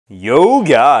Yo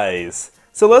guys!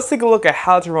 So let's take a look at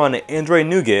how to run Android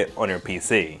Nougat on your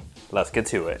PC. Let's get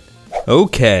to it.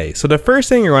 Okay, so the first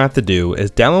thing you're going to have to do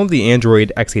is download the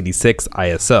Android x86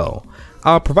 ISO.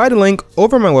 I'll provide a link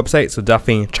over my website, so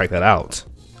definitely check that out.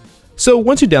 So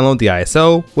once you download the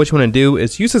ISO, what you want to do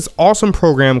is use this awesome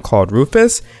program called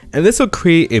Rufus, and this will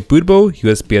create a bootable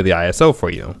USB of the ISO for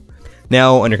you.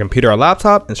 Now on your computer or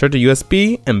laptop, insert the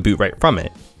USB and boot right from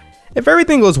it. If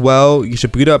everything goes well, you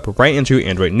should boot up right into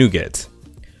Android Nougat.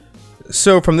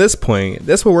 So from this point,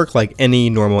 this will work like any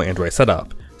normal Android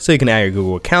setup, so you can add your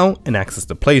Google account and access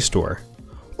the Play Store.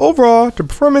 Overall, the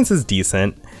performance is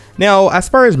decent. Now, as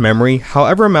far as memory,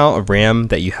 however amount of RAM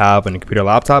that you have on your computer or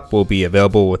laptop will be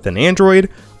available within Android.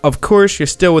 Of course, you're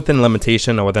still within the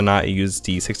limitation of whether or not you use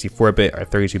the 64-bit or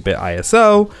 32-bit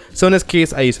ISO. So in this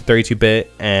case, I use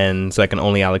 32-bit, and so I can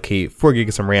only allocate 4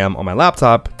 gigs of RAM on my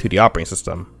laptop to the operating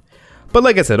system. But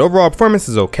like I said, overall performance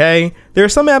is okay. There are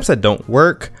some apps that don't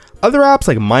work. Other apps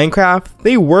like Minecraft,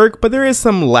 they work, but there is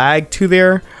some lag to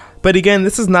there. But again,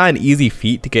 this is not an easy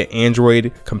feat to get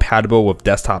Android compatible with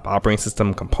desktop operating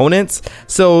system components.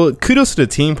 So kudos to the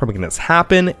team for making this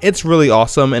happen. It's really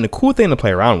awesome and a cool thing to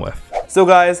play around with. So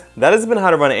guys, that has been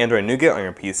how to run Android Nougat on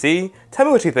your PC. Tell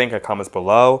me what you think in the comments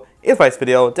below. If you like this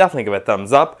video, definitely give it a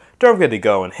thumbs up. Don't forget to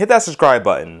go and hit that subscribe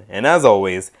button. And as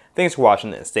always, thanks for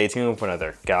watching and stay tuned for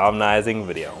another galvanizing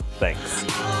video.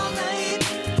 Thanks.